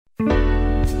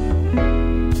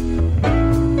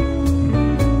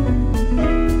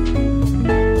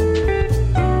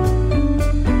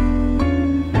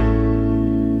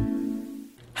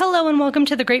welcome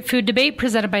to the Great Food Debate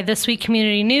presented by This Week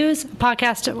Community News, a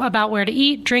podcast about where to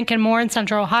eat, drink, and more in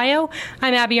Central Ohio.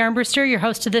 I'm Abby Armbruster, your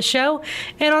host of this show,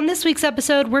 and on this week's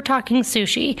episode, we're talking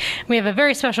sushi. We have a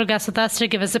very special guest with us to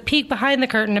give us a peek behind the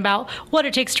curtain about what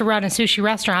it takes to run a sushi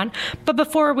restaurant. But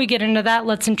before we get into that,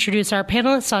 let's introduce our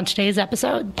panelists on today's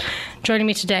episode. Joining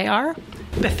me today are...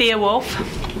 Bethia Wolf.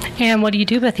 And what do you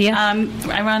do, Bethia?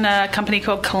 I run a company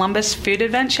called Columbus Food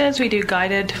Adventures. We do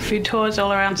guided food tours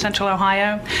all around Central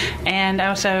Ohio. And I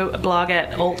also blog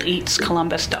at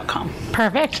alteatscolumbus.com.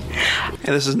 Perfect.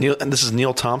 And this is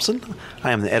Neil Thompson.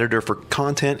 I am the editor for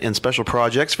content and special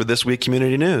projects for This Week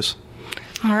Community News.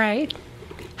 All right.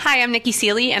 Hi, I'm Nikki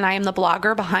Seeley, and I am the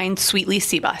blogger behind Sweetly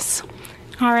Seabus.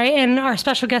 All right, and our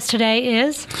special guest today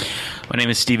is... My name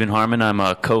is Stephan Harman. I'm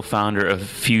a co-founder of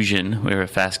Fusian. We're a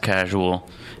fast casual,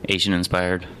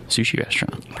 Asian-inspired sushi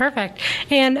restaurant. Perfect.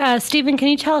 And Stephan, can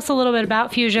you tell us a little bit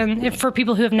about Fusian for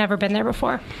people who have never been there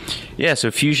before? Yeah, so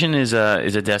Fusian is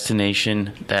a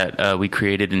destination that we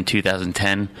created in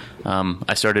 2010.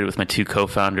 I started with my two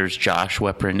co-founders, Josh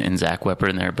Weprin and Zach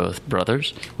Weprin. They're both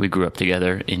brothers. We grew up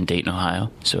together in Dayton,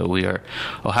 Ohio. So we are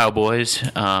Ohio boys.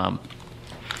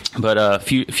 But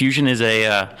Fusian is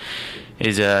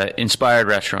a inspired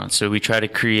restaurant. So we try to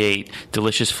create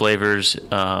delicious flavors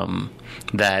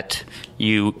that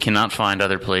you cannot find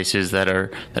other places that are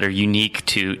unique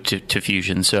to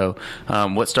Fusian. So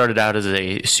what started out as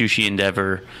a sushi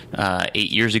endeavor 8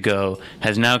 years ago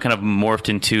has now kind of morphed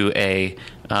into a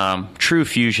true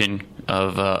fusion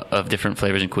of different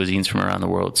flavors and cuisines from around the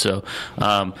world. So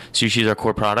sushi is our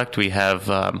core product. We have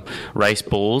rice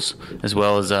bowls as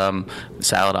well as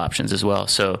salad options as well.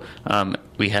 So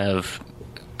we have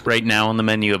right now on the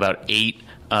menu about 8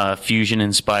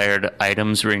 fusion-inspired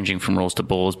items ranging from rolls to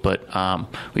bowls, but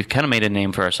we've kind of made a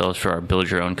name for ourselves for our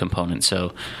build-your-own component,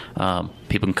 so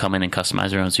people can come in and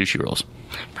customize their own sushi rolls.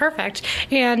 Perfect.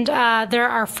 And there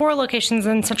are 4 locations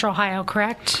in Central Ohio,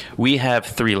 correct? We have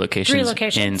 3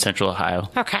 locations in Central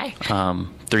Ohio. Okay.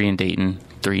 3 in Dayton,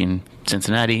 3 in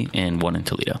Cincinnati, and 1 in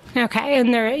Toledo. Okay,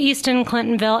 and they're Easton,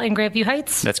 Clintonville, and Grandview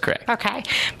Heights? That's correct. Okay,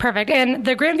 perfect. And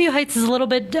the Grandview Heights is a little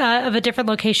bit of a different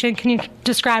location. Can you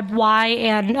describe why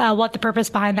and what the purpose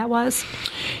behind that was?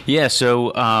 Yeah, so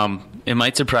it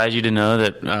might surprise you to know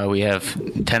that we have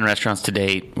 10 restaurants to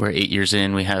date. We're 8 years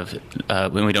in. We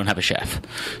don't have a chef.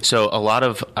 So a lot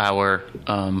of our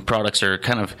products are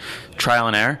kind of trial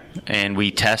and error, and we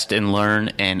test and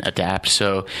learn and adapt.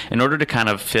 So in order to kind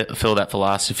of fill that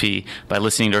philosophy by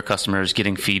listening to our customers,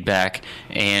 getting feedback,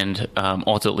 and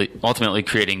ultimately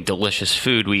creating delicious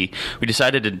food, we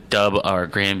decided to dub our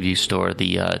Grandview store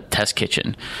the test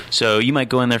kitchen. So you might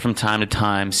go in there from time to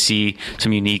time, see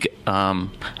some unique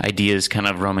ideas kind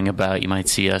of roaming about. You might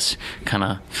see us kind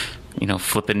of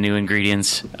flipping new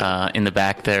ingredients in the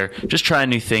back there, just trying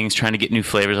new things, trying to get new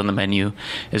flavors on the menu,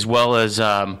 as well as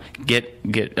get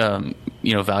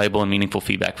valuable and meaningful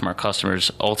feedback from our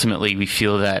customers. Ultimately, we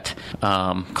feel that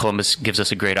Columbus gives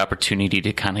us a great opportunity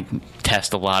to kind of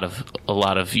test a lot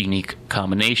of unique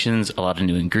combinations, a lot of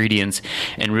new ingredients,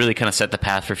 and really kind of set the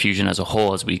path for Fusion as a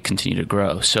whole as we continue to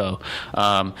grow. So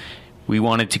we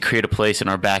wanted to create a place in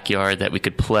our backyard that we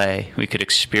could play, we could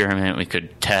experiment, we could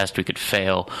test, we could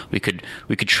fail, we could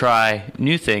try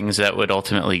new things that would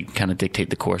ultimately kind of dictate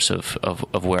the course of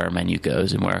where our menu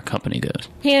goes and where our company goes.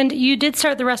 And you did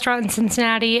start the restaurant in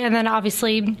Cincinnati and then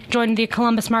obviously joined the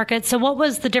Columbus market. So what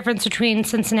was the difference between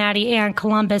Cincinnati and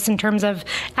Columbus in terms of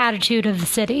attitude of the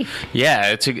city?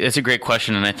 Yeah, it's a great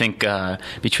question, and I think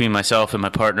between myself and my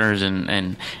partners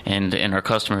and our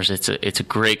customers, it's a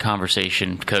great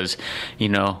conversation because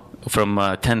from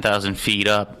 10,000 feet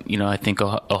up, I think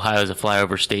Ohio is a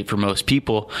flyover state for most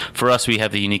people. For us, we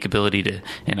have the unique ability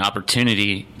and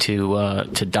opportunity to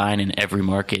dine in every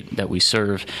market that we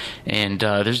serve. And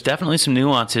there's definitely some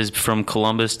nuances from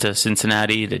Columbus to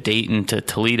Cincinnati to Dayton to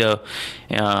Toledo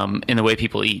in the way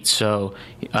people eat. So,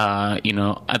 at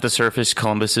the surface,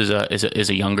 Columbus is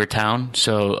a younger town.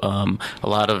 So a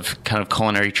lot of kind of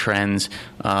culinary trends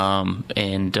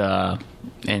and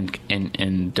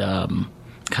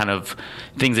kind of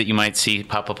things that you might see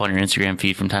pop up on your Instagram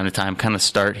feed from time to time kind of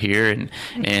start here,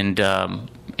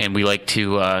 and we like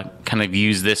to kind of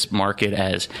use this market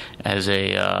as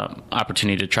a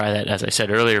opportunity to try that, as I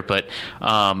said earlier. But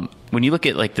when you look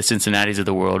at like the Cincinnatis of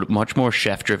the world, much more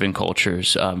chef-driven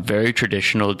cultures, very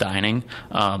traditional dining.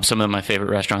 Some of my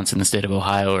favorite restaurants in the state of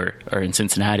Ohio are in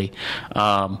Cincinnati.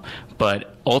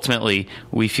 But ultimately,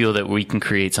 we feel that we can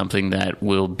create something that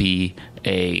will be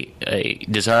a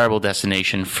desirable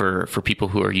destination for people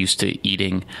who are used to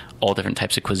eating all different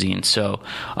types of cuisines. So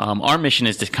our mission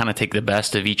is to kind of take the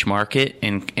best of each market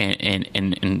and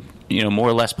more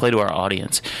or less play to our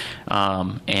audience,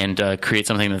 and create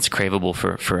something that's craveable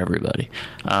for everybody.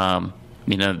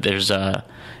 There's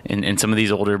in some of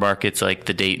these older markets like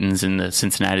the Daytons and the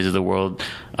Cincinnatis of the world,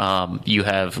 you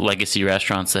have legacy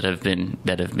restaurants that have been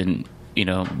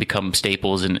become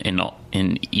staples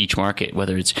in each market,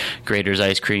 whether it's Grater's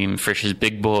Ice Cream, Frisch's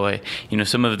Big Boy,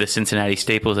 some of the Cincinnati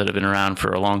staples that have been around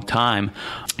for a long time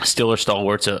still are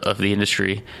stalwarts of the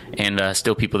industry, and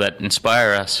still people that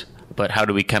inspire us. But how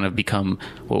do we kind of become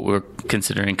what we're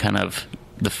considering kind of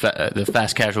the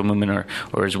fast casual movement,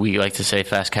 or as we like to say,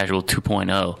 fast casual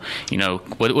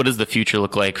 2.0? What does the future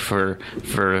look like for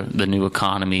the new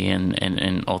economy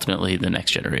and ultimately the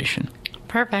next generation?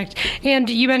 Perfect. And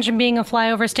you mentioned being a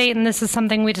flyover state, and this is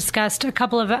something we discussed a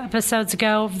couple of episodes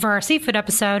ago for our seafood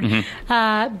episode.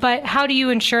 Mm-hmm. But how do you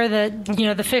ensure that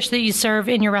the fish that you serve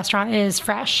in your restaurant is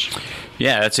fresh?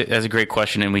 Yeah, that's a great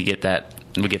question, and we get that.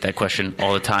 We get that question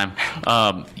all the time.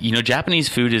 Japanese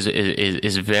food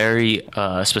is very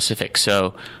specific.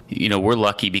 So, we're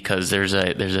lucky because there's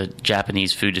a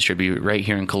Japanese food distributor right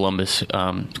here in Columbus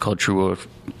called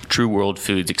True World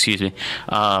Foods,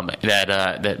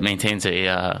 that maintains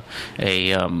a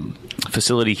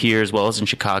facility here as well as in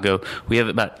Chicago. We have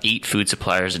about 8 food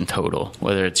suppliers in total,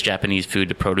 whether it's Japanese food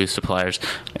to produce suppliers.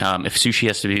 If sushi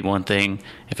has to be one thing,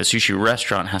 if a sushi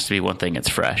restaurant has to be one thing, it's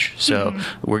fresh. So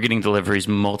we're getting deliveries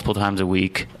multiple times a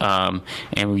week, and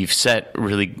we've set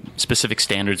really specific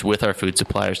standards with our food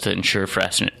suppliers to ensure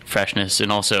freshness,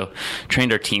 and also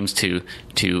trained our teams to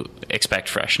expect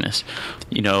freshness.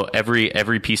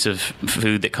 Every piece of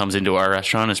food that comes into our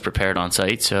restaurant is prepared on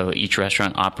site, so each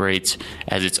restaurant operates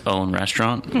as its own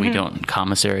restaurant. Mm-hmm. We don't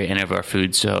commissary any of our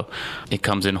food, so it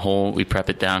comes in whole. We prep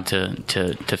it down to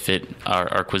fit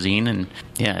our cuisine, and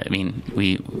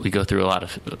we go through a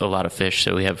lot of fish,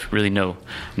 so we have really no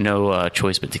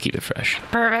choice but to keep it fresh.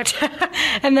 Perfect.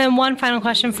 And then one final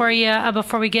question for you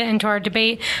before we get into our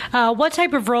debate. What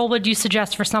type of roll would you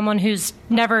suggest for someone who's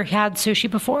never had sushi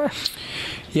before?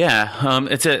 Yeah,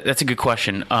 that's a good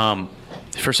question.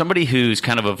 For somebody who's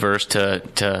kind of averse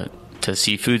to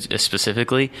seafood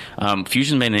specifically,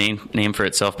 Fusian made a name for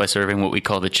itself by serving what we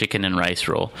call the chicken and rice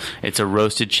roll. It's a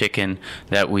roasted chicken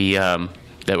that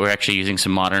we're actually using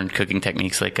some modern cooking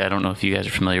techniques. Like, I don't know if you guys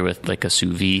are familiar with like a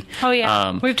sous vide. Oh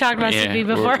yeah, we've talked about sous vide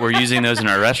before. We're using those in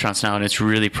our restaurants now, and it's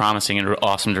really promising and an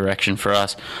awesome direction for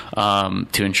us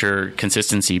to ensure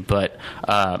consistency. But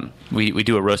we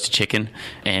do a roasted chicken,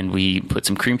 and we put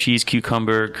some cream cheese,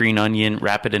 cucumber, green onion,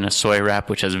 wrap it in a soy wrap,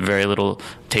 which has very little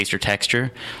taste or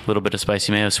texture, a little bit of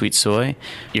spicy mayo, sweet soy.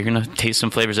 You're going to taste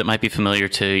some flavors that might be familiar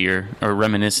to or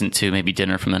reminiscent to maybe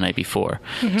dinner from the night before.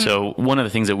 Mm-hmm. So one of the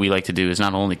things that we like to do is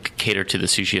not only cater to the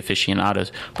sushi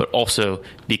aficionados, but also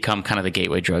become kind of the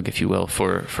gateway drug, if you will,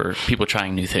 for people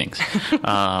trying new things.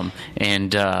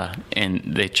 And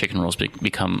the chicken rolls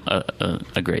become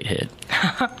a great hit.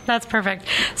 That's perfect.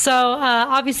 So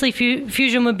obviously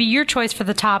Fusian would be your choice for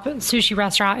the top sushi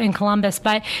restaurant in Columbus,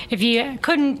 but if you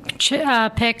couldn't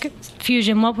pick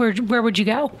Fusian, where would you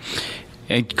go?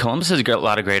 Columbus has got a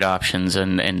lot of great options,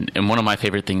 and one of my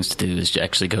favorite things to do is to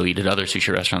actually go eat at other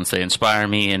sushi restaurants. They inspire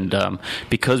me, and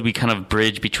because we kind of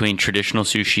bridge between traditional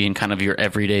sushi and kind of your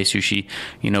everyday sushi,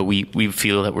 we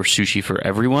feel that we're sushi for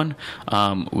everyone.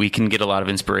 We can get a lot of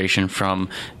inspiration from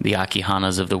the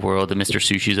Akihanas of the world, the Mr.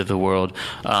 Sushis of the world.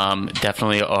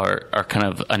 Definitely are kind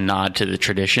of a nod to the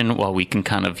tradition, while we can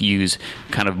kind of use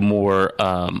kind of more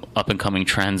up and coming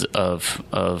trends of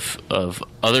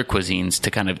other cuisines to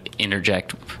kind of interject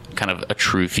kind of a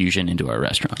true fusion into our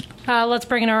restaurant. Let's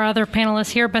bring in our other panelists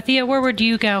here. Bethia, where would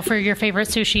you go for your favorite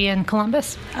sushi in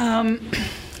Columbus? Well,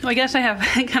 I guess I have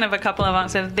kind of a couple of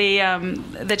answers.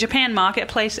 The Japan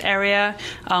Marketplace area,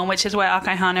 which is where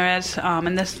Akihana is,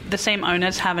 and the same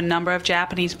owners have a number of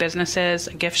Japanese businesses,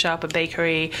 a gift shop, a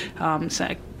bakery,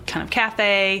 kind of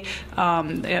cafe,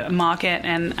 market,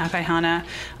 and Akihana,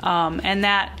 and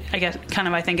that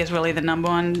I think is really the number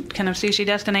one kind of sushi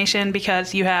destination,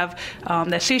 because you have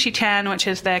the Sushi Ten, which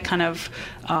is their kind of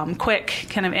quick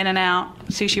kind of in and out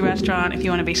sushi restaurant. If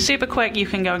you want to be super quick, you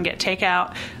can go and get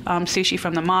takeout sushi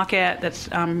from the market that's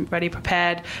ready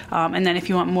prepared, and then if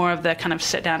you want more of the kind of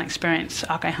sit down experience,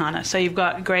 Akihana. So you've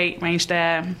got a great range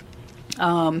there.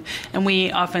 And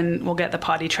we often will get the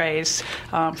party trays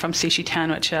from Sushi 10,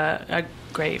 which are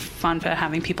great fun for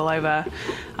having people over.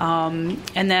 And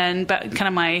then, but kind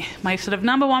of my sort of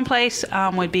number one place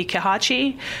would be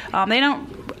Kihachi.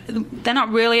 They're not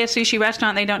really a sushi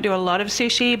restaurant. They don't do a lot of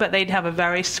sushi, but they have a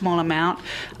very small amount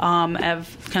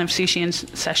of kind of sushi and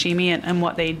sashimi, and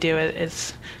what they do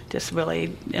is just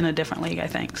really in a different league, I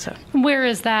think. So Where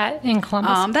is that in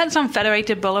Columbus? that's on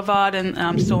Federated Boulevard in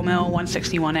Sawmill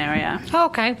 161 area. Oh,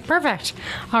 okay, perfect.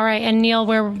 All right, and Neil,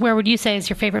 where would you say is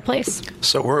your favorite place?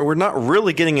 So we're not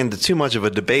really getting into too much of a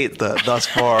debate thus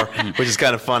far, which is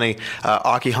kind of funny.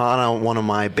 Akihana, one of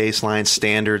my baseline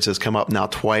standards, has come up now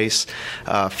twice.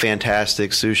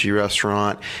 Fantastic sushi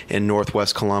restaurant in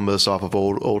Northwest Columbus off of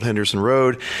Old Henderson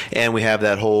Road, and we have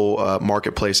that whole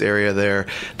marketplace area there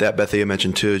that Bethia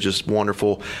mentioned too. Just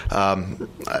wonderful.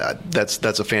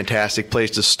 That's a fantastic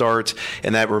place to start,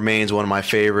 and that remains one of my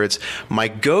favorites. My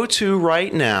go-to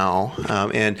right now,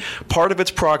 and part of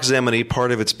it's proximity,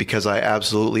 part of it's because I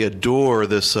absolutely adore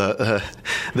this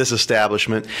this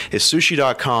establishment, is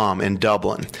sushi.com in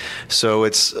Dublin. So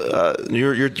it's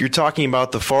you're talking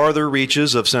about the farther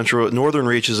reaches of northern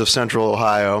reaches of Central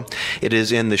Ohio. It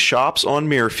is in the shops on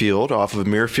Muirfield, off of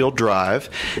Muirfield Drive,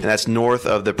 and that's north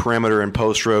of the Perimeter and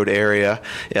Post Road area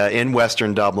in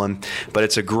western Dublin. But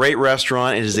it's a great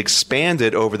restaurant. It has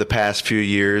expanded over the past few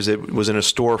years. It was in a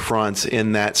storefront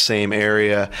in that same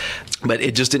area, but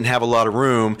it just didn't have a lot of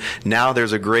room. Now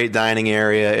there's a great dining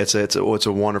area. It's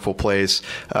a wonderful place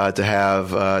to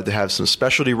have some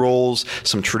specialty rolls,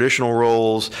 some traditional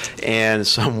rolls, and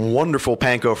some wonderful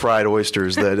panko fried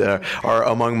oysters that are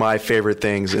among my favorite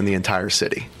things in the entire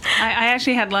city. I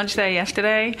actually had lunch there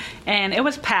yesterday, and it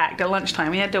was packed at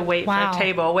lunchtime. We had to wait for a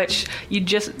table, which you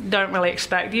just don't really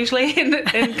expect usually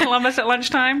in Columbus at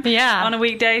lunchtime on a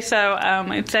weekday. So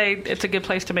I'd say it's a good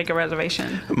place to make a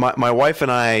reservation. My wife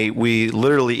and I, we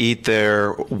literally eat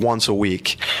there once a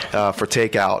week for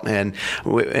takeout,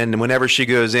 and whenever she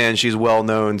goes in, she's well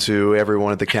known to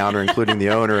everyone at the counter, including the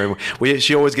owner. And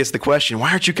she always gets the question,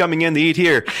 "Why aren't you coming in to eat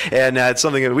here?" And it's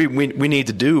something that we need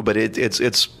to do, but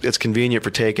it's convenient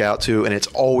for takeout too, and it's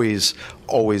always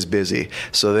busy.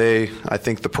 So I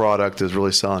think the product is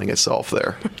really selling itself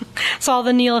there. So all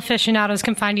the Neil aficionados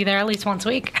can find you there at least once a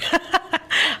week.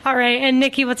 All right, and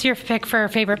Nikki, what's your pick for a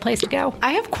favorite place to go?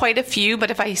 I have quite a few,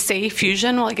 but if I say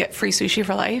Fusian, will I get free sushi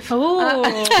for life?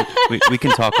 Ooh. We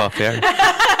can talk off air.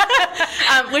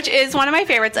 Which is one of my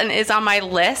favorites and is on my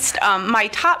list. My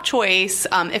top choice,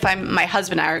 if my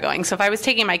husband and I are going. So if I was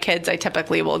taking my kids, I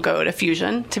typically will go to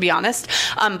Fusian, to be honest.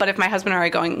 But if my husband and I are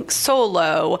going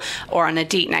solo or on a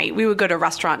date night, we would go to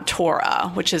Restaurant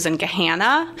Tora, which is in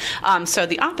Gahanna. So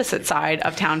the opposite side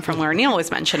of town from where Neil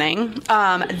was mentioning.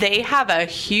 They have a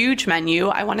huge menu.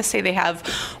 I want to say they have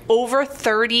over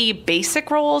 30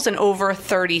 basic rolls and over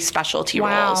 30 specialty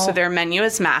rolls. So their menu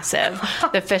is massive.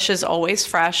 The fish is always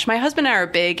fresh. My husband and I are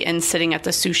big in sitting at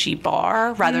the sushi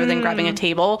bar rather than grabbing a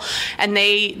table. And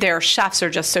their chefs are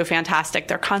just so fantastic.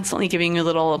 They're constantly giving you a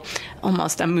little,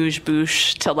 almost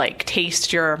amuse-bouche to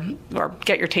taste or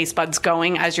get your taste buds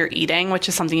going as you're eating, which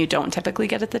is something you don't typically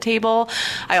get at the table.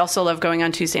 I also love going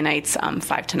on Tuesday nights.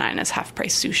 5 to 9 is half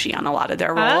price sushi on a lot of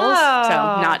their rolls.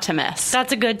 So not to miss.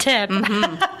 That's a good tip.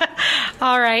 Mm-hmm.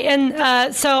 All right.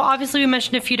 And so obviously we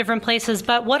mentioned a few different places,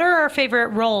 but what are our favorite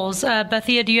rolls?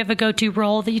 Bethia, do you have a go-to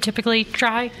roll that you typically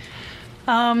try?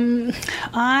 Honestly,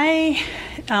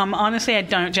 I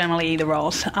don't generally eat the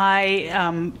rolls.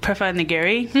 I prefer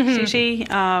nigiri sushi,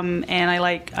 and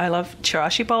I love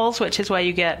chirashi bowls, which is where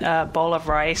you get a bowl of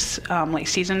rice, like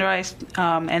seasoned rice,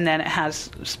 and then it has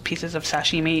pieces of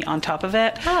sashimi on top of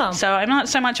it. Oh. So I'm not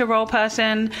so much a roll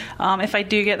person. If I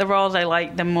do get the rolls, I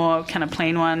like the more kind of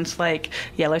plain ones, like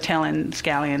yellowtail and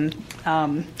scallion.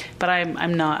 But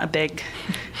I'm not a big,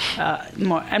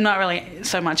 I'm not really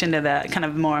so much into the kind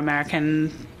of more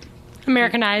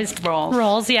Americanized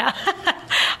rolls. Yeah.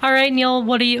 All right, Neil,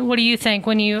 what do you think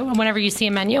whenever you see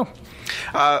a menu?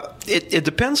 It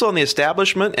depends on the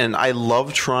establishment, and I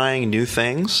love trying new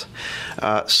things.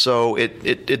 So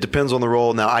it depends on the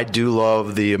roll. Now, I do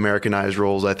love the Americanized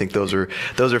rolls. I think those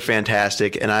are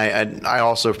fantastic, and I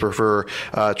also prefer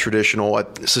traditional.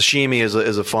 Sashimi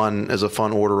is a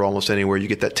fun order almost anywhere. You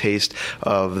get that taste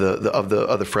of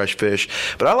the fresh fish.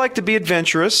 But I like to be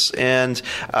adventurous and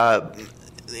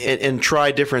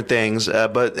try different things,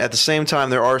 but at the same time,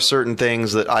 there are certain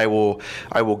things that I will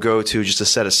go to just to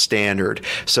set a standard.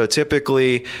 So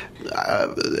typically,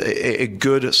 a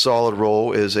good solid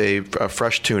roll is a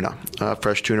fresh tuna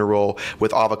roll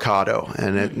with avocado,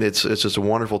 and it's just a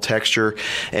wonderful texture.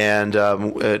 And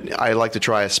I like to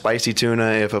try a spicy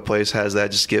tuna if a place has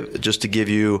that, just to give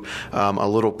you a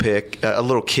little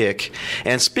kick.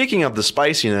 And speaking of the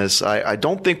spiciness, I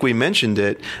don't think we mentioned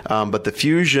it, but the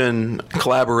Fusian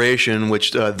collaboration,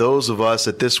 which those of us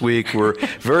at This Week were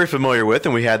very familiar with,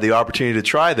 and we had the opportunity to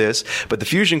try this. But the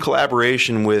Fusian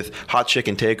collaboration with Hot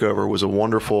Chicken Takeover was a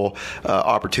wonderful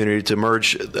opportunity to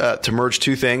merge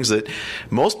two things that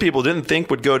most people didn't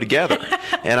think would go together.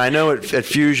 And I know at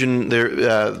Fusian,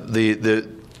 the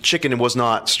chicken was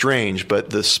not strange, but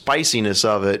the spiciness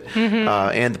of it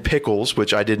and the pickles,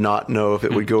 which I did not know if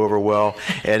it would go over well,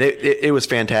 and it was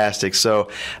fantastic. So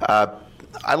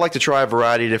I like to try a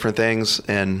variety of different things,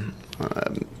 and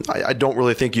I don't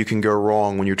really think you can go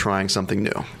wrong when you're trying something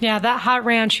new. Yeah, that hot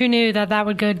ranch, who knew that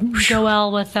would go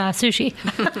well with sushi?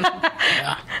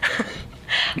 Yeah.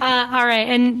 All right.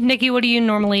 And Nikki, what do you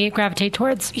normally gravitate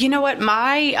towards? You know what?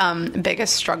 My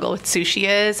biggest struggle with sushi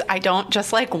is I don't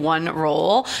just like one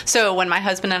roll. So when my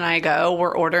husband and I go,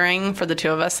 we're ordering for the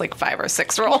two of us like 5 or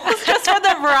 6 rolls just for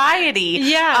the variety.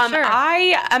 Yeah, sure.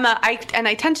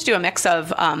 I tend to do a mix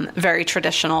of very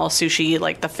traditional sushi,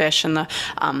 like the fish and the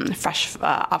fresh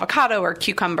avocado or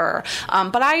cucumber.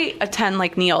 But I tend,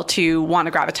 like Neil, to want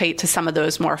to gravitate to some of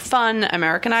those more fun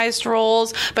Americanized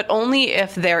rolls, but only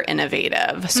if they're innovative.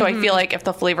 So I feel like if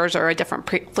the flavors are a different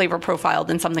flavor profile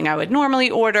than something I would normally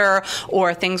order,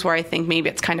 or things where I think maybe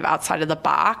it's kind of outside of the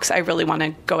box, I really want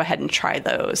to go ahead and try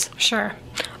those. Sure.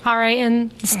 All right.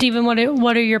 And Stephen,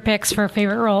 what are your picks for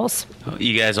favorite rolls?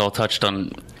 You guys all touched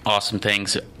on awesome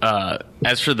things.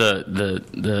 As for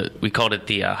the we called it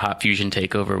the Hot Fusion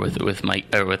Takeover with Mike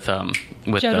or with Joe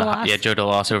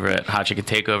DeLoss over at Hot Chicken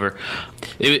Takeover.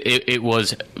 It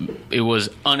was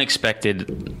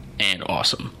unexpected and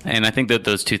awesome, and I think that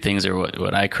those two things are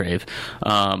what I crave.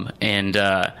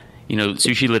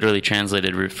 Sushi literally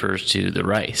translated refers to the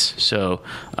rice. So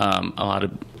a lot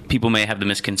of people may have the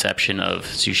misconception of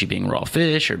sushi being raw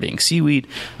fish or being seaweed.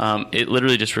 It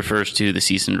literally just refers to the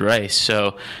seasoned rice.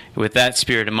 So with that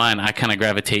spirit in mind, I kind of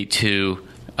gravitate to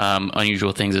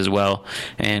unusual things as well.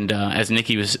 And as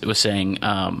Nikki was saying,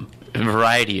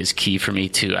 variety is key for me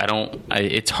too.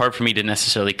 It's hard for me to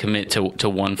necessarily commit to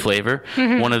one flavor.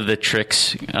 One of the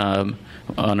tricks on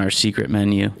our secret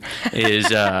menu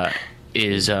is a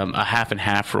half and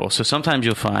half roll. So sometimes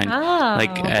you'll find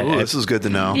this is good to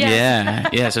know.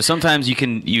 Yeah. So sometimes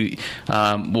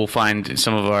we'll find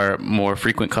some of our more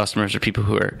frequent customers or people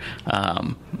who are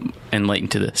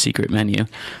enlightened to the secret menu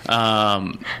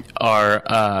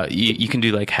you can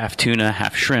do like half tuna,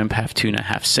 half shrimp, half tuna,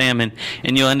 half salmon,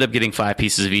 and you'll end up getting 5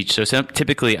 pieces of each. So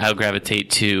typically I'll gravitate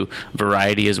to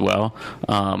variety as well.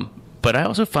 But I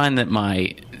also find that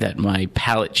my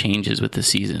palate changes with the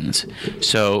seasons.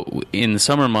 So in the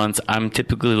summer months, I'm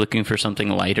typically looking for something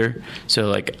lighter. So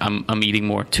like I'm eating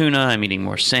more tuna, I'm eating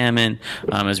more salmon.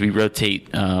 As we rotate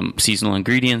seasonal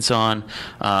ingredients on,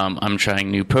 I'm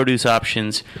trying new produce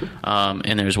options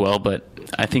in there as well. But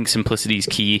I think simplicity is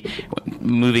key.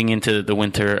 Moving into the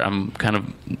winter, I'm kind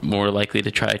of more likely to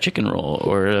try a chicken roll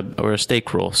or a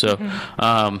steak roll. So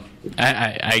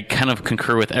I kind of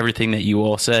concur with everything that you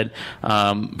all said.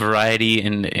 Variety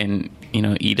and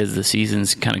eat as the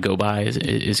seasons kind of go by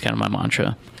is kind of my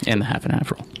mantra, and the half and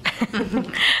half roll.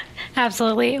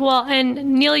 Absolutely. Well,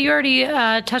 and Neil, you already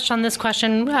touched on this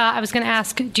question. I was going to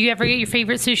ask, do you ever get your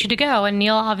favorite sushi to go? And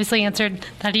Neil obviously answered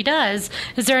that he does.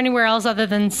 Is there anywhere else other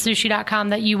than sushi.com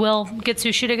that you will get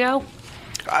sushi to go?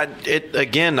 I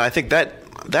think that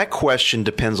question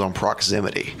depends on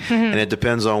proximity, and it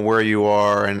depends on where you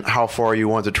are and how far you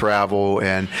want to travel.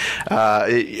 And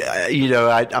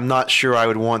I'm not sure I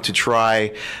would want to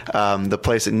try the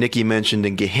place that Nikki mentioned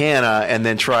in Gehenna and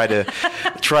then try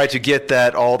to get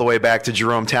that all the way back to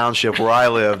Jerome Township where I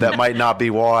live. That might not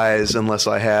be wise unless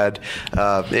I had.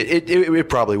 It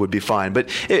probably would be fine, but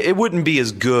it wouldn't be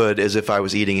as good as if I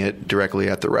was eating it directly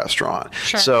at the restaurant.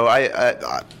 Sure. So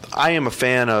I am a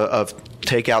fan of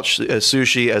takeout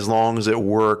sushi as long as it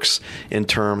works in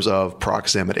terms of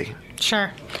proximity.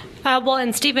 Sure. Well,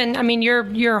 and Stephen, I mean,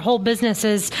 your whole business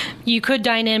is you could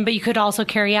dine in, but you could also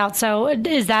carry out. So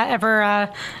is that ever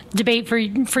a debate for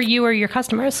you or your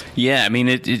customers? Yeah, I mean,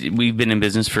 we've been in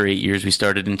business for 8 years. We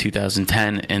started in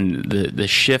 2010, and the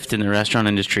shift in the restaurant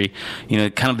industry,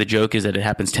 kind of the joke is that it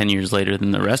happens 10 years later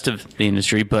than the rest of the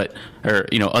industry,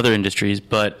 other industries.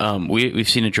 But we've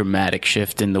seen a dramatic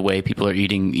shift in the way people are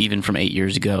eating, even from 8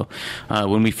 years ago.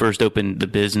 When we first opened the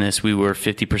business, we were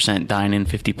 50% dine-in,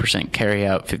 50%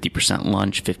 carry-out, 50%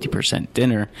 lunch, 50%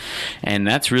 dinner, and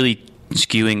that's really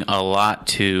skewing a lot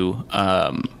to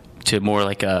to more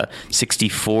like a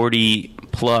 60-40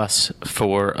 plus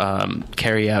for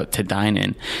carry out to dine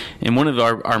in. And one of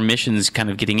our missions kind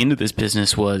of getting into this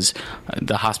business was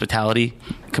the hospitality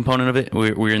component of it.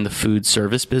 We're in the food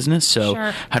service business, so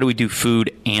how do we do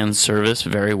food and service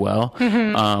very well?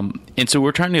 And so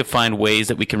we're trying to find ways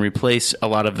that we can replace a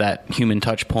lot of that human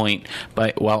touch point,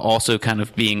 while also kind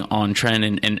of being on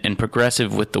trend and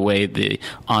progressive with the way the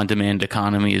on-demand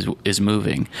economy is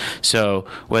moving. So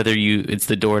whether it's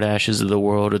the DoorDashes of the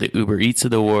world or the Uber Eats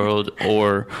of the world,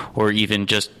 or even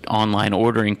just online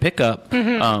ordering pickup,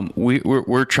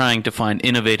 we're trying to find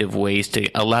innovative ways to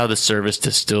allow the service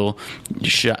to still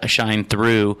shine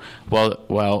through,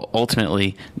 while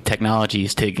ultimately technology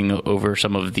is taking over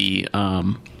some of the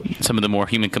more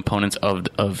human components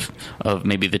of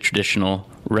maybe the traditional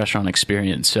restaurant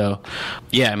experience. So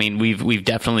yeah, I mean, we've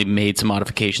definitely made some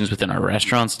modifications within our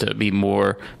restaurants to be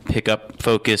more pickup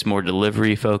focused, more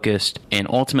delivery focused, and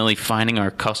ultimately finding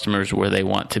our customers where they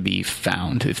want to be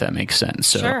found, if that makes sense.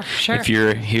 So if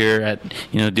you're here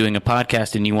at doing a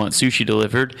podcast and you want sushi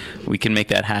delivered, we can make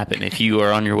that happen. If you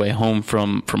are on your way home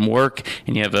from work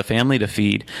and you have a family to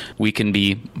feed, we can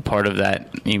be part of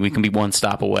that. We can be one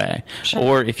stop away.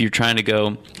 Or if you're trying to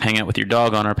go hang out with your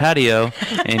dog on our patio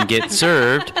and get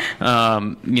served,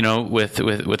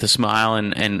 with a smile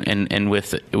and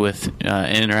with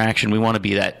interaction, we want to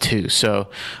be that too. So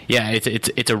yeah,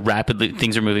 it's a rapidly,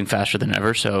 things are moving faster than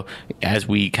ever. So as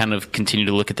we kind of continue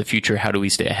to look at the future, how do we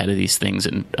stay ahead of these things?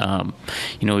 And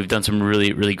we've done some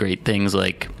really, really great things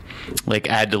like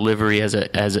add delivery as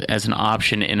an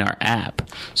option in our app.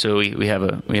 So we have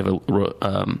a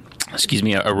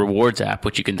rewards app,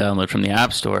 which you can download from the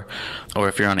App Store, or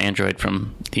if you're on Android,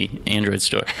 from the Android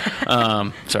store.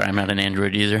 Sorry, I'm not an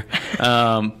Android user.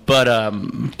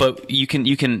 But you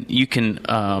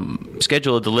can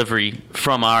schedule a delivery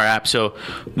from our app. So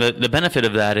the benefit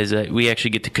of that is that we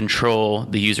actually get to control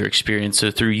the user experience.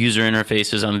 So through user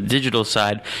interfaces on the digital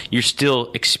side, you're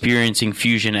still experiencing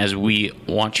Fusion as we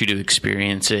want you to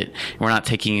experience it. We're not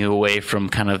taking you away from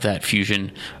kind of that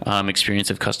Fusion experience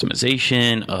of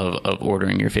customization, of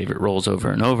ordering your favorite rolls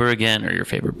over and over again, or your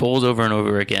favorite bowls over and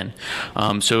over again.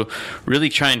 So really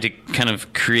trying to kind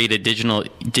of create a digital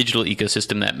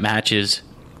ecosystem that matches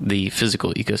the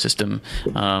physical ecosystem.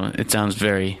 It sounds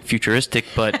very futuristic,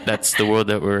 but that's the world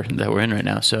that we're in right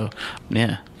now. So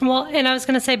yeah. Well, and I was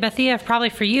going to say, Bethia, probably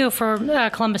for you, for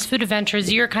Columbus Food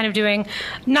Adventures, you're kind of doing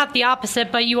not the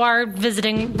opposite, but you are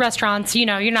visiting restaurants.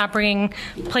 You're not bringing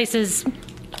places,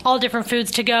 all different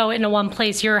foods to go into one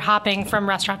place. You're hopping from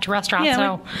restaurant to restaurant.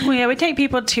 Yeah, we take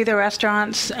people to the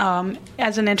restaurants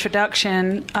as an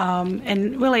introduction,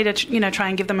 and really to try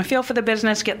and give them a feel for the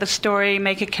business, get the story,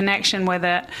 make a connection with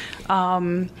it.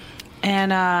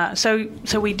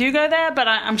 So we do go there, but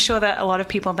I'm sure that a lot of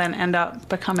people then end up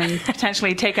becoming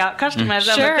potentially takeout customers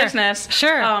of the business.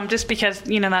 Just because,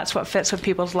 that's what fits with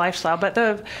people's lifestyle. But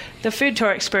the food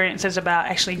tour experience is about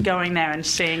actually going there and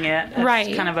seeing it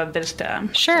as kind of a visitor.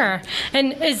 Sure.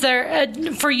 And is there,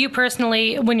 for you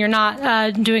personally, when you're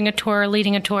not doing a tour or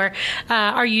leading a tour,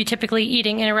 are you typically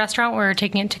eating in a restaurant or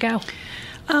taking it to go?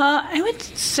 I would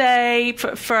say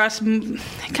for us,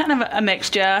 kind of a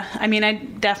mixture. I mean, I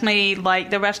definitely like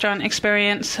the restaurant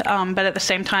experience, but at the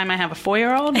same time, I have a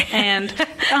 4-year-old, and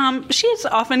she's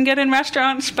often good in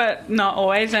restaurants, but not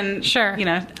always. And she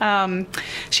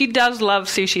does love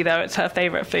sushi, though. It's her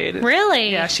favorite food.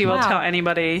 Really? Yeah, she will tell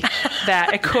anybody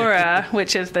that ikura,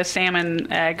 which is the salmon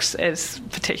eggs, is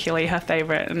particularly her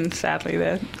favorite, and sadly,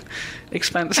 they're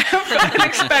expensive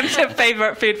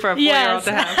favorite food for a 4-year-old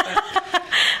to have.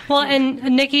 Well, and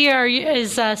Nikki,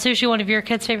 is sushi one of your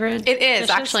kids' favorite It is. dishes?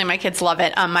 Actually, my kids love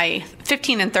it. My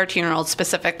 15 and 13-year-olds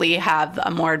specifically have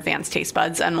more advanced taste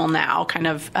buds and will now kind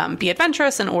of be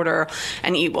adventurous and order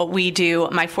and eat what we do.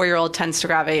 My 4-year-old tends to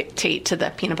gravitate to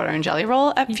the peanut butter and jelly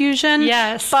roll at Fusion.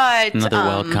 Yes. But another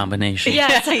wild combination.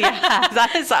 Yes.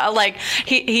 That is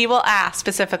he will ask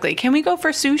specifically, can we go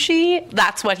for sushi?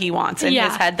 That's what he wants. In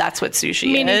his head, that's what sushi is.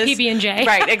 Meaning PB&J.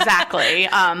 Right, exactly.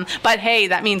 But hey,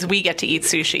 that means we get to eat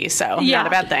sushi, so not a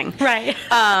bad thing. Right.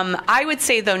 I would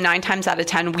say, though, 9 times out of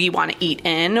 10, we want to eat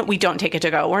in. We don't take it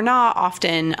to go. We're not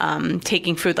often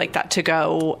taking food like that to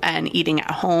go and eating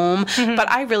at home. Mm-hmm. But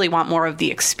I really want more of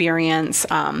the experience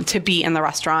to be in the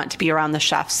restaurant, to be around the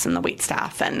chefs and the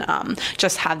waitstaff, and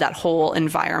just have that whole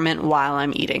environment while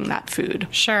I'm eating that food.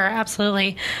 Sure,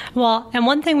 absolutely. Well, and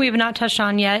one thing we've not touched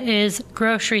on yet is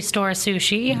grocery store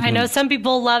sushi. Mm-hmm. I know some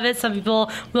people love it. Some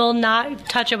people will not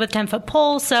touch it with 10-foot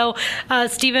pole. So,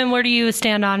 Stephan, where do you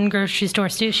stand on grocery store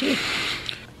sushi?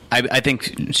 I think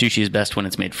sushi is best when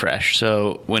it's made fresh.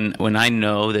 So when I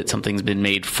know that something's been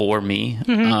made for me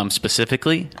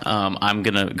specifically, I'm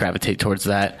going to gravitate towards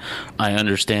that. I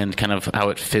understand kind of how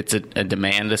it fits a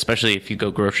demand, especially if you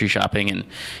go grocery shopping and,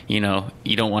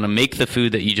 you don't want to make the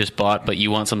food that you just bought, but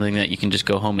you want something that you can just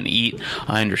go home and eat.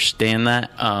 I understand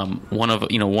that. One of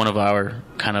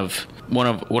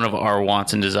our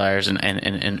wants and desires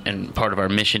and part of our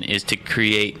mission is to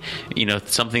create,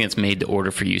 something that's made to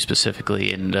order for you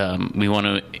specifically. And we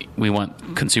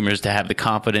want consumers to have the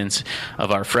confidence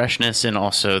of our freshness, and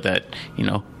also that,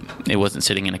 it wasn't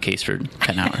sitting in a case for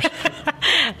 10 hours.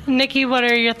 Nikki, what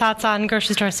are your thoughts on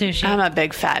grocery store sushi? I'm a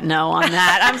big fat no on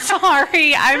that. I'm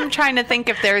sorry. I'm trying to think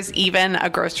if there's even a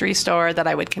grocery store that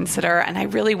I would consider, and I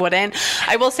really wouldn't.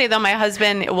 I will say, though, my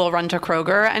husband will run to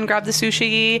Kroger and grab the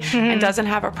sushi and doesn't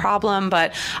have a problem,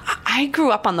 but I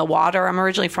grew up on the water. I'm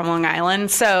originally from Long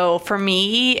Island, so for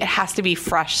me, it has to be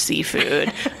fresh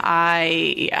seafood.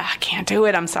 I can't do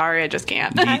it. I'm sorry. I just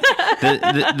can't.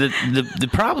 The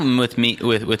problem with me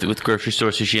with grocery store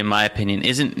sushi, in my opinion,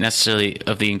 isn't necessarily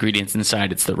of the ingredients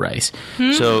inside, it's the rice.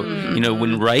 So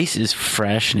when rice is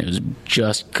fresh and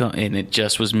it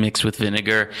just was mixed with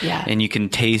vinegar, and you can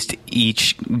taste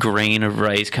each grain of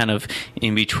rice kind of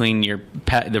in between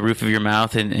the roof of your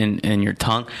mouth and your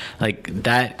tongue, like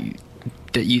that.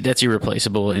 That's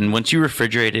irreplaceable. And once you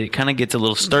refrigerate it, it kind of gets a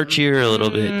little starchier, a little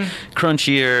bit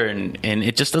crunchier, and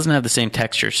it just doesn't have the same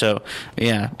texture. So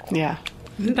yeah.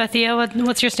 Bethia,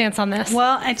 what's your stance on this?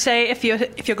 Well, I'd say if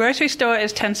your grocery store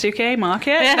is Tensuke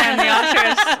Market, then the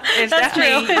answer is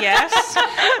definitely yes.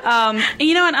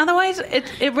 And otherwise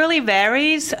it really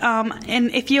varies.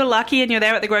 And if you're lucky and you're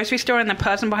there at the grocery store and the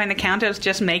person behind the counter is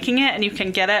just making it and you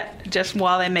can get it just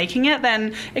while they're making it,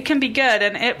 then it can be good.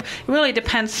 And it really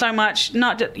depends so much.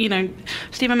 Not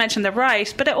Stephen mentioned the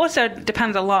rice, but it also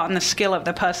depends a lot on the skill of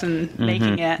the person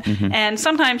making it. And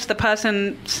sometimes the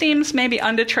person seems maybe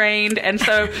undertrained, and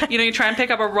so you try and pick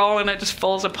up a roll and it just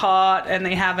falls apart and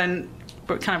they haven't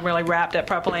kind of really wrapped it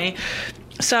properly.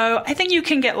 So I think you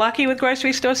can get lucky with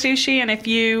grocery store sushi, and if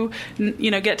you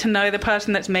get to know the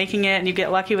person that's making it and you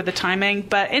get lucky with the timing.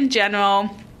 But in general,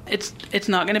 it's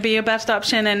not going to be your best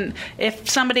option. And if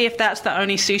that's the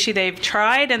only sushi they've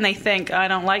tried and they think, I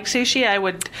don't like sushi, I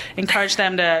would encourage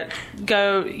them to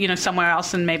go somewhere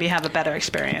else and maybe have a better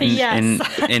experience. Yes.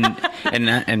 And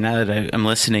now that I'm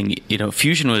listening,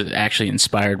 Fusian was actually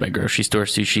inspired by grocery store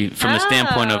sushi from the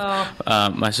standpoint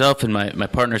of myself and my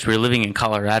partners. We were living in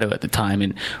Colorado at the time,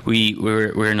 and we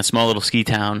were in a small little ski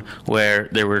town where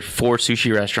there were 4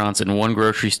 sushi restaurants and 1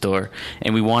 grocery store,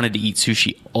 and we wanted to eat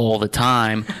sushi all the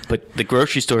time, but the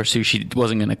grocery store sushi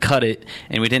wasn't going to cut it,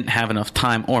 and we didn't have enough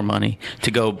time or money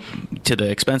to go to the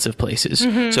expensive places.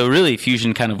 So really,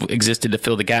 Fusian kind of existed to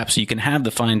fill the gap, so you can have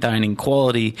the fine dining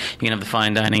quality, you can have the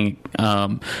fine dining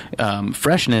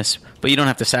freshness, but you don't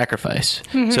have to sacrifice.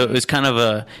 So it was kind of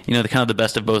the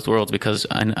best of both worlds, because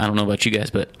I don't know about you guys,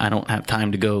 but I don't have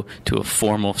time to go to a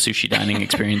formal sushi dining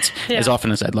experience as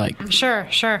often as I'd like. Sure.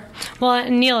 Well,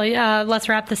 Neil, let's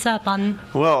wrap this up on.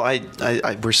 Well,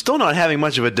 we're still not having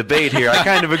much of a debate here. I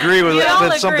kind of agree with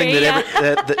something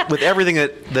that with everything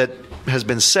that has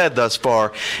been said thus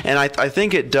far, and I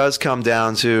think it does come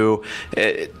down to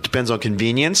it depends on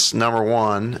convenience, number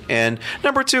one, and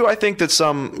number two, I think that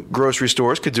some grocery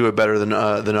stores could do it better than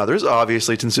others.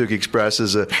 Obviously, Tensuke Express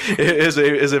is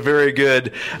a very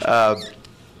good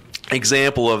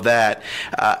example of that.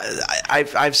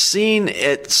 I've seen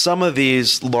at some of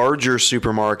these larger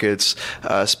supermarkets,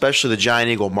 especially the Giant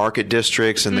Eagle market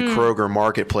districts and the Kroger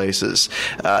marketplaces,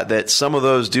 that some of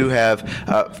those do have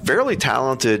fairly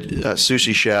talented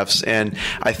sushi chefs. And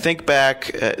I think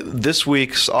back, this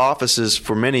week's offices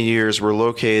for many years were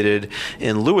located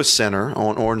in Lewis Center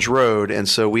on Orange Road, and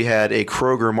so we had a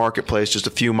Kroger marketplace just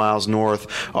a few miles north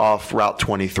off Route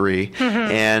 23.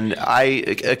 And I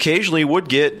occasionally would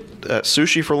get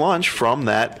sushi for lunch from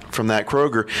that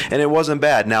Kroger, and it wasn't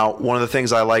bad. Now, one of the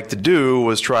things I like to do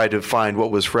was try to find what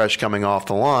was fresh coming off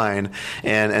the line,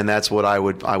 and that's what I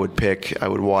would pick. I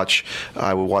would watch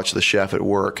the chef at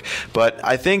work. But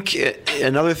I think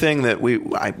another thing that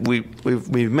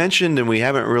we've mentioned and we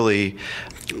haven't really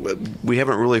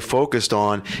focused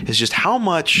on is just how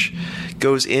much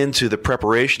goes into the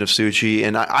preparation of sushi,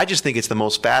 and I just think it's the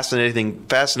most fascinating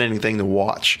thing to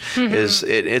watch. Is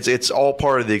it's all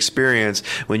part of the experience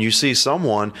when you see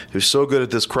someone who's so good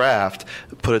at this craft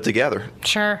put it together.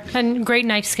 Sure. And great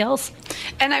knife skills.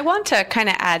 And I want to kind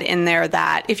of add in there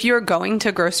that if you're going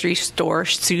to grocery store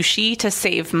sushi to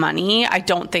save money, I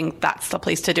don't think that's the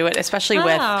place to do it, especially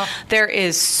with there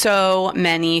is so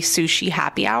many sushi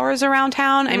happy hours around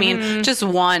town. I mean, just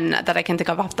one that I can think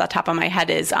of off the top of my head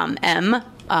is M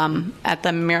at the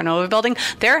Miranova building.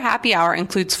 Their happy hour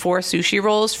includes 4 sushi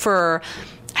rolls for,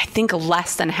 I think,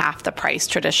 less than half the price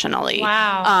traditionally.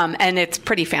 Wow. And it's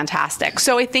pretty fantastic.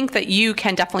 So I think that you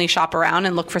can definitely shop around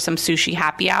and look for some sushi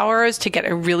happy hours to get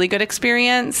a really good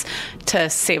experience to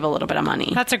save a little bit of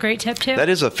money. That's a great tip, too. That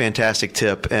is a fantastic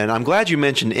tip. And I'm glad you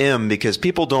mentioned M because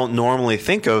people don't normally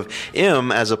think of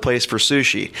M as a place for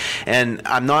sushi. And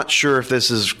I'm not sure if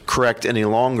this is correct any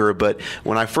longer, but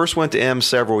when I first went to M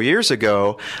several years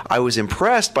ago, I was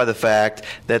impressed by the fact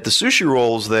that the sushi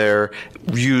rolls there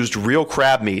used real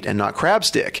crab meat and not crab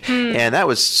stick. And that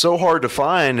was so hard to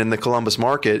find in the Columbus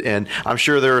market. And I'm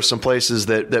sure there are some places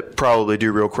that probably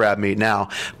do real crab meat now.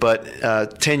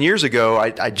 But 10 years ago,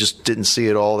 I just didn't see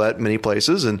it all that many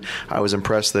places. And I was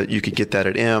impressed that you could get that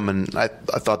at M. And I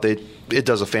thought it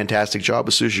does a fantastic job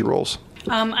with sushi rolls.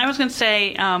 I was going to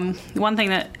say one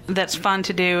thing that's fun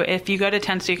to do if you go to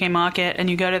Tensuke Market and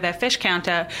you go to their fish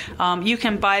counter, you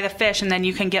can buy the fish and then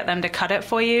you can get them to cut it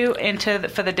for you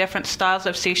for the different styles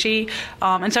of sushi.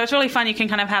 And so it's really fun. You can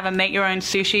kind of have a make your own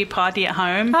sushi party at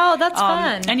home. Oh, that's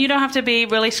fun. And you don't have to be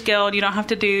really skilled. You don't have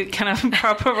to do kind of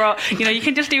proper roll. You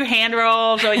can just do hand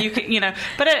rolls or you can,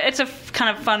 but it's a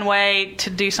kind of fun way to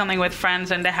do something with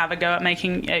friends and to have a go at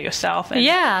making it yourself. And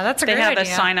yeah, that's a great idea. They have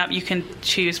a sign up. You can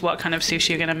choose what kind of sushi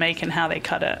you're going to make and how they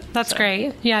cut it. That's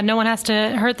great. Yeah, no one has to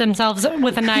hurt themselves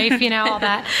with a knife, all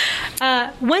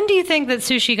that. When do you think that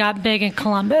sushi got big in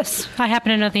Columbus? I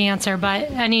happen to know the answer, but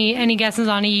any guesses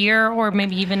on a year or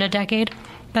maybe even a decade?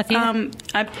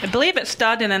 I believe it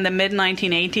started in the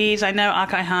mid-1980s. I know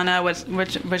Akahana was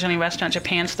originally Restaurant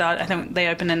Japan started. I think they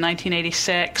opened in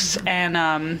 1986, and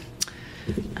I'm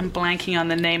blanking on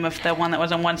the name of the one that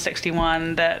was on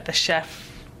 161, the chef.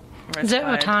 Is it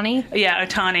Otani? Yeah,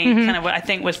 Otani kind of I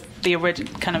think was the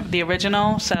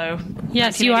original. So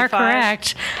yes, you are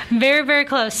correct. Very, very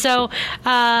close. So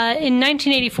in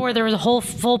 1984, there was a whole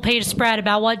full-page spread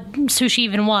about what sushi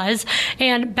even was,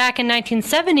 and back in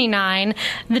 1979,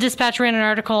 the Dispatch ran an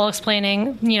article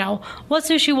explaining, what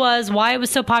sushi was, why it was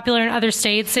so popular in other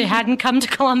states. It hadn't come to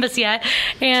Columbus yet,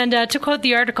 and to quote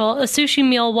the article, a sushi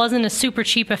meal wasn't a super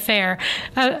cheap affair.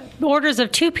 Orders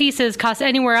of 2 pieces cost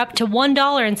anywhere up to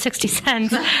 $1.60.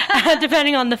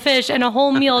 Depending on the fish, and a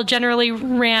whole meal generally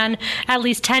ran at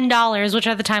least $10, which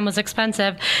at the time was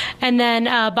expensive. And then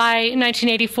by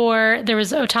 1984, there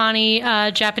was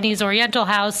Otani, Japanese Oriental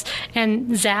House, and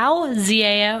Zao,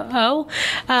 Z-A-O,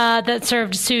 that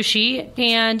served sushi.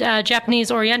 And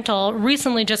Japanese Oriental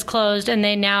recently just closed, and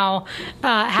they now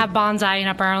have Bonsai in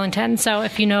Upper Arlington. So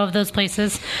if you know of those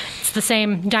places, it's the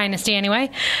same dynasty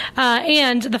anyway.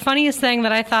 And the funniest thing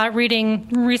that I thought reading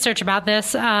research about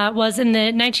this was in the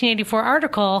 1984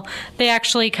 article, they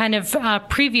actually kind of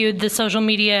previewed the social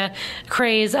media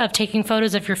craze of taking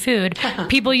photos of your food.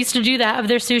 People used to do that of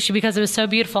their sushi because it was so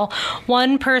beautiful.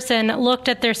 One person looked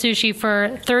at their sushi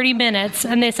for 30 minutes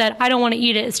and they said, I don't want to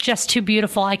eat it. It's just too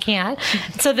beautiful. I can't.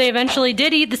 So they eventually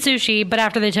did eat the sushi, but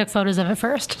after they took photos of it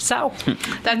first. So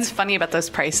that's funny about those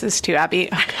prices too, Abby.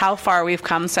 How far we've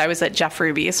come. So I was at Jeff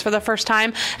Ruby's for the first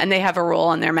time, and they have a roll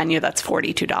on their menu that's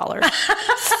 $42.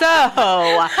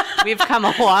 So we've come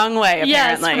a long way, apparently.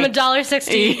 Yes, from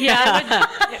 $1.60. Yeah.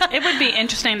 It would be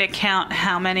interesting to count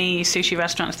how many sushi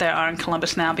restaurants there are in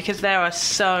Columbus now, because there are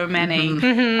so many.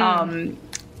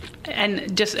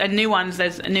 And just new ones.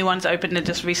 There's new ones opened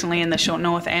just recently in the Short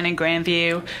North and in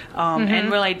Grandview,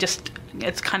 and really just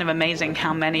it's kind of amazing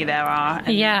how many there are.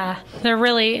 And there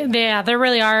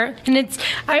really are. And it's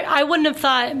I wouldn't have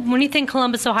thought, when you think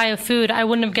Columbus, Ohio food, I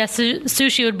wouldn't have guessed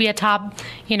sushi would be a top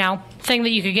thing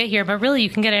that you could get here, but really you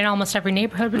can get it in almost every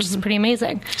neighborhood, which is pretty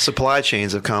amazing. Supply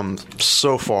chains have come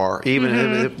so far.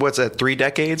 Even what's that? 3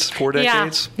 decades, 4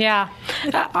 decades? Yeah.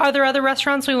 Are there other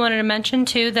restaurants we wanted to mention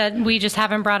too that we just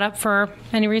haven't brought up for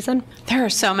any reason? There are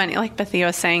so many. Like Bethia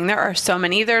was saying, there are so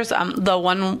many. There's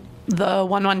the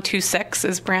 1126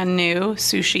 is brand new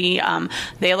sushi.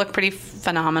 They look pretty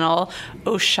phenomenal.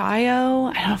 Oshayo,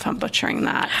 I don't know if I'm butchering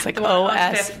that. It's like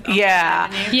O-S. Yeah,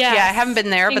 I haven't been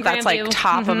there, but that's like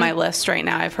top of my list right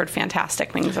now. I've heard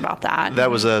fantastic things about that. That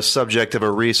was a subject of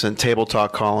a recent Table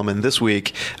Talk column in this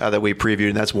week that we previewed,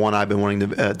 and that's one I've been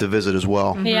wanting to visit as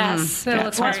well. Yes, it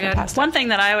looks very good. Fantastic. One thing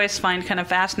that I always find kind of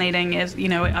fascinating is,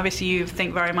 obviously you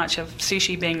think very much of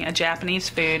sushi being a Japanese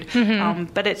food,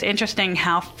 but it's interesting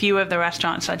how fewer of the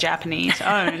restaurants are Japanese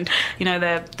owned.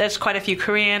 There's quite a few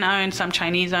Korean owned, some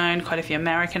Chinese owned, quite a few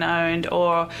American owned,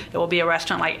 or it will be a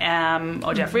restaurant like M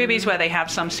or Jeff Ruby's where they have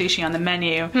some sushi on the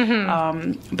menu.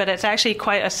 But it's actually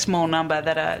quite a small number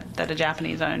that are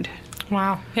Japanese owned.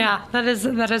 Wow. Yeah, that is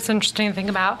interesting to think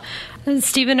about.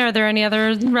 Stephen, are there any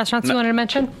other restaurants you wanted to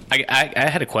mention? I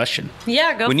had a question.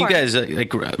 Yeah, go for it. When you guys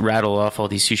rattle off all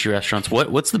these sushi restaurants,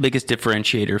 what's the biggest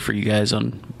differentiator for you guys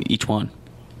on each one?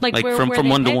 Like from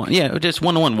one to one, yeah, just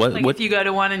one to one. What if you go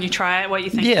to one and you try it, what you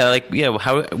think? Yeah,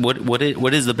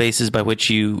 what is the basis by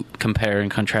which you compare and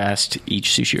contrast each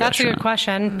sushi restaurant? That's a good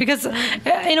question, because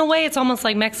in a way it's almost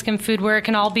like Mexican food where it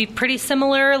can all be pretty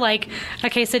similar. Like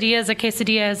a quesadilla is a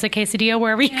quesadilla is a quesadilla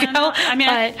wherever you go.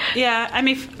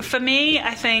 For me,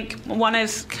 I think one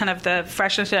is kind of the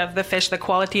freshness of the fish, the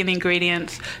quality of the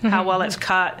ingredients, how well it's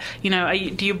cut.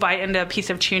 Do you bite into a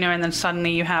piece of tuna and then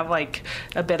suddenly you have like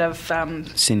a bit of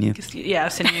sinew. Yeah,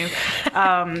 sinew.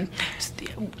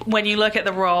 When you look at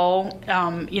the roll,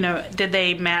 did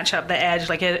they match up the edge?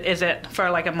 Like, is it for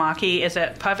like a maki? Is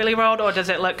it perfectly rolled, or does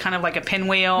it look kind of like a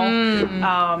pinwheel?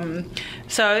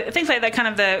 So things like that, kind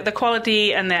of the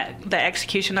quality and the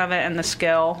execution of it and the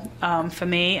skill for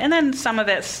me. And then some of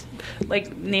it's,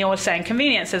 like Neil was saying,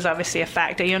 convenience is obviously a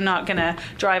factor. You're not going to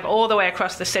drive all the way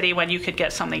across the city when you could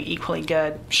get something equally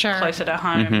good closer to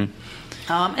home.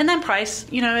 And then price,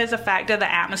 is a factor.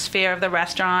 The atmosphere of the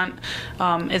restaurant,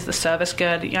 is the service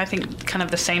good? I think kind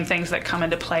of the same things that come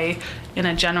into play in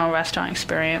a general restaurant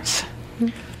experience.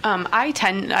 I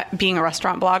tend, being a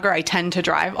restaurant blogger, I tend to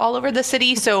drive all over the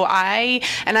city. So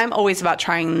I'm always about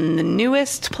trying the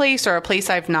newest place or a place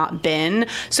I've not been.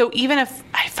 So even if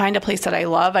I find a place that I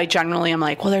love, I generally am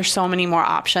like, well, there's so many more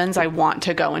options. I want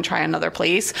to go and try another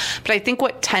place. But I think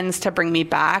what tends to bring me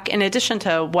back, in addition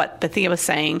to what Bethia was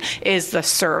saying, is the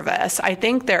service. I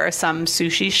think there are some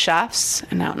sushi chefs,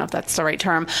 and I don't know if that's the right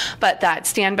term, but that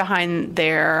stand behind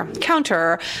their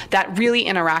counter that really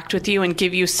interact with you and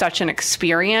give you such an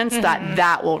experience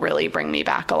that will really bring me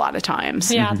back a lot of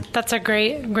times. Yeah, that's a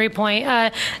great point.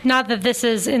 Not that this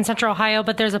is in Central Ohio,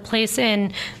 but there's a place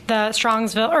in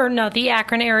the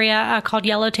Akron area called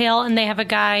Yellowtail, and they have a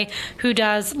guy who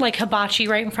does like hibachi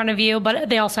right in front of you, but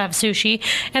they also have sushi.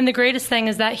 And the greatest thing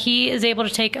is that he is able to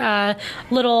take a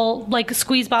little like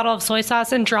squeeze bottle of soy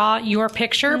sauce and draw your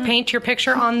picture, paint your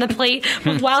picture on the plate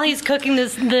while he's cooking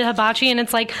the hibachi, and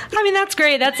it's like, that's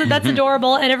great. That's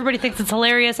adorable, and everybody thinks it's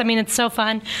hilarious. It's so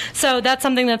fun. So that's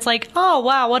something that's like, oh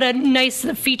wow, what a nice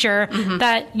feature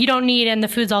that you don't need, and the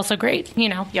food's also great.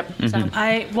 Yep. So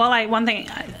one thing.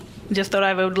 Just thought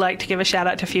I would like to give a shout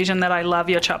out to Fusian that I love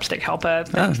your chopstick helper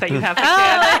things that you have for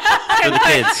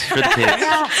kids. For the kids.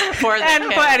 For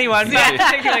anyone, but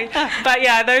particularly. But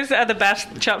yeah, those are the best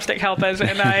chopstick helpers,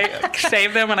 and I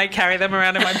save them and I carry them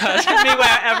around in my purse with me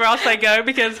wherever else I go,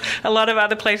 because a lot of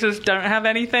other places don't have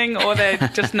anything, or they're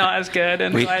just not as good.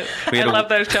 And I love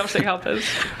those chopstick helpers.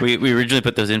 We originally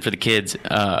put those in for the kids,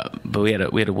 but we had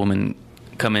a woman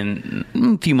come in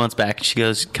a few months back, and she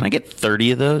goes, "Can I get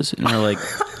 30 of those?" And we're like,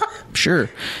 sure.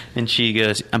 And she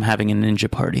goes, "I'm having a ninja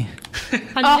party."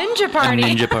 Ninja party? A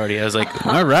ninja party. I was like,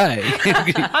 all right.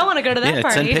 I want to go to that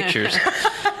party. Send pictures.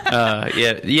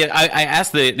 I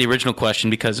asked the original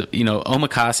question because,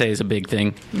 omakase is a big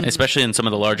thing, especially in some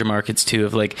of the larger markets too,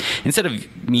 of like, instead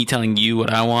of me telling you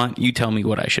what I want, you tell me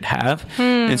what I should have.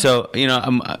 And so,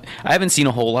 I haven't seen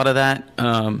a whole lot of that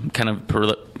kind of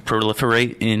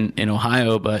proliferate in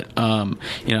Ohio, but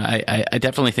I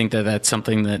definitely think that that's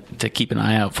something that to keep an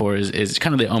eye out for is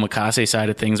kind of the omakase side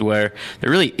of things, where there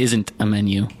really isn't a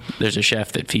menu. There's a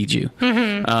chef that feeds you.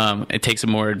 It takes a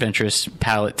more adventurous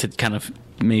palate to kind of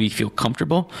maybe feel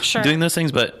comfortable doing those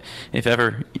things, but if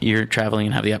ever you're traveling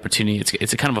and have the opportunity,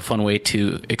 it's a kind of a fun way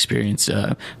to experience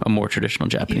a more traditional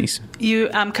Japanese.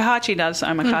 Kahachi does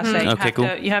omakase. Okay,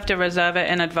 cool. You have to reserve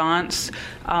it in advance.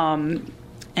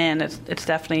 And it's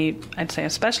definitely, I'd say, a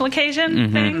special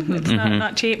occasion thing. It's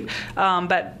not cheap,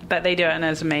 but they do it, and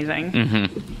it's amazing.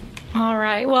 All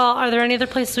right. Well, are there any other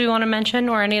places we want to mention,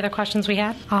 or any other questions we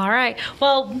had? All right.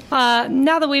 Well,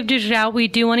 now that we've dished it out, we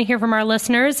do want to hear from our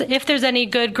listeners. If there's any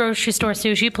good grocery store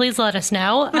sushi, please let us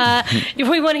know. If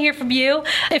we want to hear from you.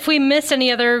 If we missed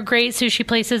any other great sushi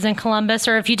places in Columbus,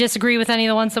 or if you disagree with any of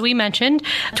the ones that we mentioned,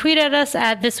 tweet at us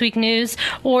at This Week News,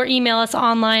 or email us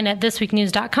online at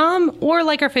thisweeknews.com, or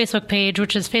like our Facebook page,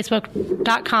 which is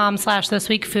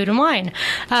facebook.com/thisweekfoodandwine.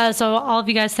 So all of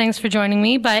you guys, thanks for joining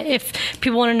me. But if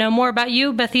people want to know more about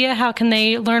you, Bethia, how can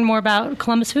they learn more about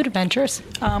Columbus Food Adventures?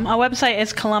 Our website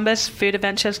is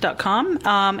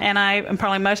columbusfoodadventures.com, and I am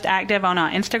probably most active on our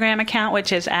Instagram account,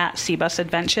 which is at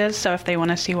CBusAdventures. So if they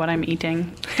want to see what I'm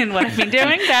eating and what I've been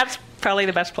doing, that's probably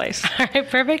the best place. All right,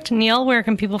 perfect. Neil, where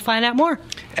can people find out more?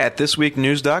 At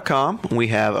thisweeknews.com, we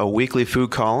have a weekly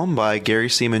food column by Gary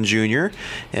Seaman Jr.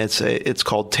 It's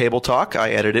called Table Talk.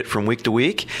 I edit it from week to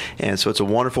week, and so it's a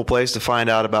wonderful place to find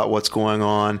out about what's going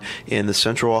on in the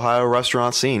Central Ohio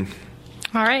restaurant scene.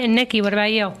 All right, and Nikki, what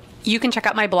about you? You can check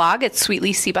out my blog at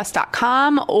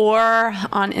sweetlyseabus.com or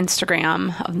on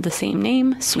Instagram of the same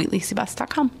name,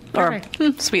 sweetlyseabus.com. Or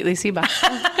Sweetly Seabus.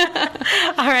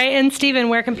 All right, and Stephen,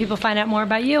 where can people find out more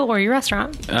about you or your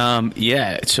restaurant?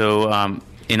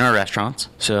 In our restaurants,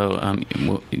 so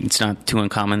it's not too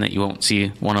uncommon that you won't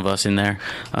see one of us in there.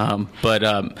 But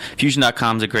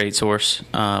Fusian.com is a great source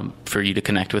for you to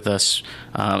connect with us.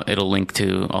 It'll link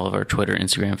to all of our Twitter,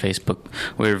 Instagram, Facebook.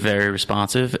 We're very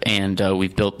responsive, and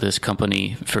we've built this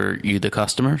company for you, the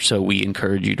customer. So we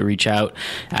encourage you to reach out,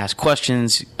 ask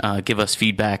questions, give us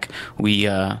feedback. We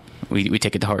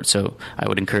take it to heart. So I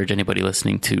would encourage anybody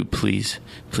listening to please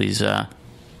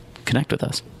connect with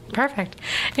us. Perfect.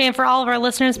 And for all of our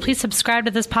listeners, please subscribe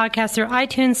to this podcast through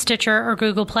iTunes, Stitcher, or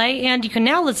Google Play. And you can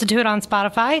now listen to it on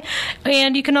Spotify.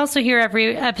 And you can also hear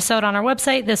every episode on our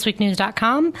website,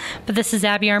 thisweeknews.com. But this is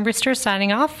Abby Armbruster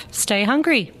signing off. Stay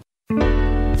hungry.